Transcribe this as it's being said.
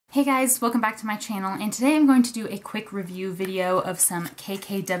Hey guys, welcome back to my channel, and today I'm going to do a quick review video of some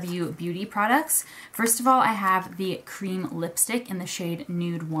KKW Beauty products. First of all, I have the cream lipstick in the shade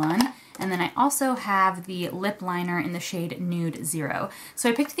Nude 1, and then I also have the lip liner in the shade Nude 0. So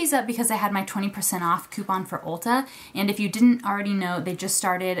I picked these up because I had my 20% off coupon for Ulta, and if you didn't already know, they just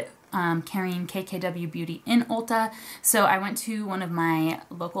started carrying KKW Beauty in Ulta. So I went to one of my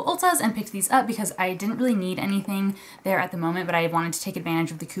local Ultas and picked these up because I didn't really need anything there at the moment, but I wanted to take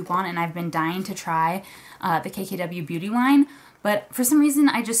advantage of the coupon, and I've been dying to try the KKW Beauty line. But for some reason,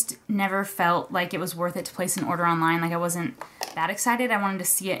 I just never felt like it was worth it to place an order online. Like, I wasn't that excited. I wanted to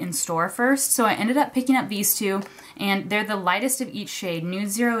see it in store first. So I ended up picking up these two, and they're the lightest of each shade. Nude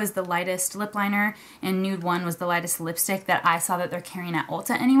 0 is the lightest lip liner, and Nude 1 was the lightest lipstick that I saw that they're carrying at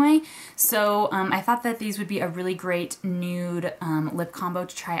Ulta anyway. So I thought that these would be a really great nude lip combo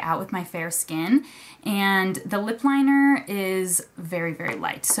to try out with my fair skin. And the lip liner is very, very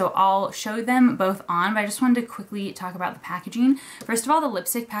light. So I'll show them both on, but I just wanted to quickly talk about the packaging. First of all, the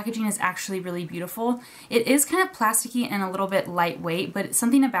lipstick packaging is actually really beautiful. It is kind of plasticky and a little bit lightweight, but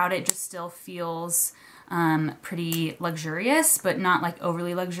something about it just still feels pretty luxurious, but not like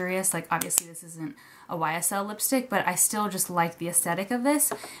overly luxurious. Like, obviously this isn't a YSL lipstick, but I still just like the aesthetic of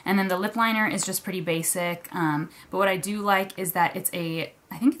this. And then the lip liner is just pretty basic, but what I do like is that it's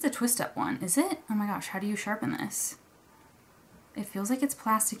I think it's a twist up one. Is it? Oh my gosh, how do you sharpen this? It feels like it's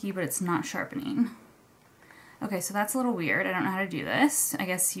plasticky, but it's not sharpening. Okay, so that's a little weird. I don't know how to do this. I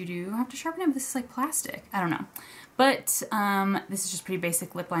guess you do have to sharpen it, but this is like plastic. I don't know. But this is just pretty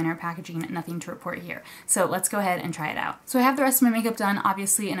basic lip liner packaging, nothing to report here. So let's go ahead and try it out. So I have the rest of my makeup done,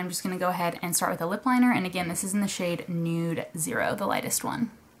 obviously, and I'm just gonna go ahead and start with a lip liner. And again, this is in the shade Nude 0, the lightest one.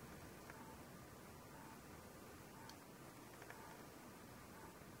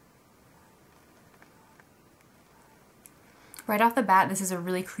 Right off the bat, this is a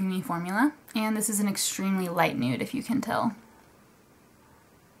really creamy formula, and this is an extremely light nude, if you can tell.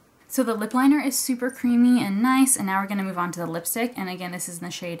 So the lip liner is super creamy and nice, and now we're gonna move on to the lipstick, and again, this is in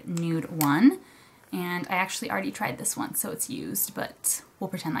the shade Nude 1, and I actually already tried this one, so it's used, but we'll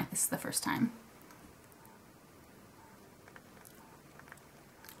pretend like this is the first time.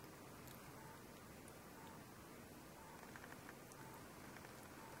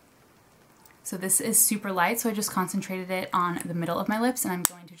 So this is super light, so I just concentrated it on the middle of my lips, and I'm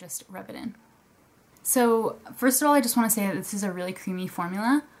going to just rub it in. So first of all, I just want to say that this is a really creamy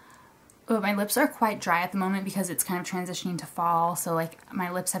formula, but my lips are quite dry at the moment because it's kind of transitioning to fall, so like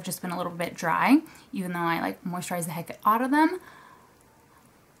my lips have just been a little bit dry, even though I like moisturize the heck out of them.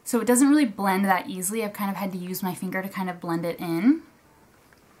 So it doesn't really blend that easily. I've kind of had to use my finger to kind of blend it in.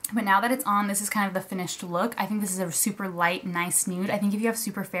 But now that it's on, this is kind of the finished look. I think this is a super light, nice nude. I think if you have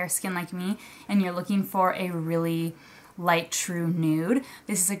super fair skin like me and you're looking for a really light, true nude,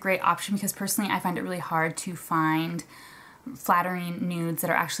 this is a great option because personally I find it really hard to find flattering nudes that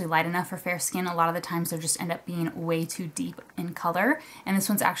are actually light enough for fair skin. A lot of the times they just end up being way too deep in color, and this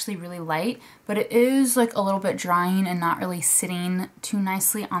one's actually really light, but it is like a little bit drying and not really sitting too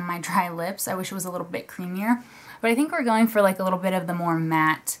nicely on my dry lips. I wish it was a little bit creamier. But I think we're going for like a little bit of the more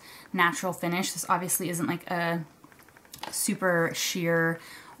matte, natural finish. This obviously isn't like a super sheer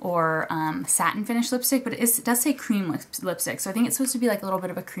or satin finish lipstick, but it does say cream lipstick. So I think it's supposed to be like a little bit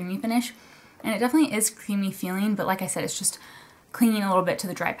of a creamy finish. And it definitely is creamy feeling, but like I said, it's just clinging a little bit to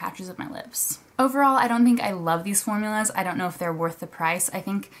the dry patches of my lips. Overall, I don't think I love these formulas. I don't know if they're worth the price. I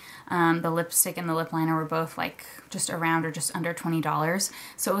think the lipstick and the lip liner were both like just around or just under $20.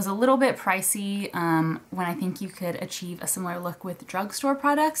 So it was a little bit pricey when I think you could achieve a similar look with drugstore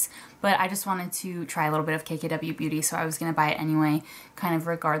products, but I just wanted to try a little bit of KKW Beauty, so I was gonna buy it anyway, kind of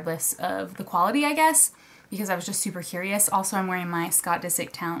regardless of the quality, I guess, because I was just super curious. Also, I'm wearing my Scott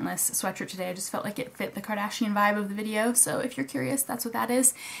Disick Talentless sweatshirt today. I just felt like it fit the Kardashian vibe of the video, so if you're curious, that's what that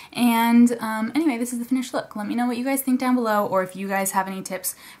is. And anyway, this is the finished look. Let me know what you guys think down below, or if you guys have any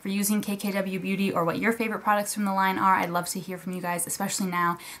tips for using KKW Beauty, or what your favorite products from the line are. I'd love to hear from you guys, especially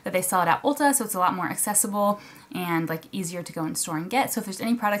now that they sell it at Ulta, so it's a lot more accessible and like easier to go in store and get. So if there's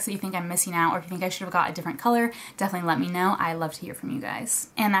any products that you think I'm missing out, or if you think I should have got a different color, definitely let me know. I love to hear from you guys.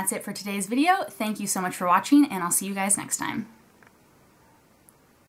 And that's it for today's video. Thank you so much for watching, and I'll see you guys next time.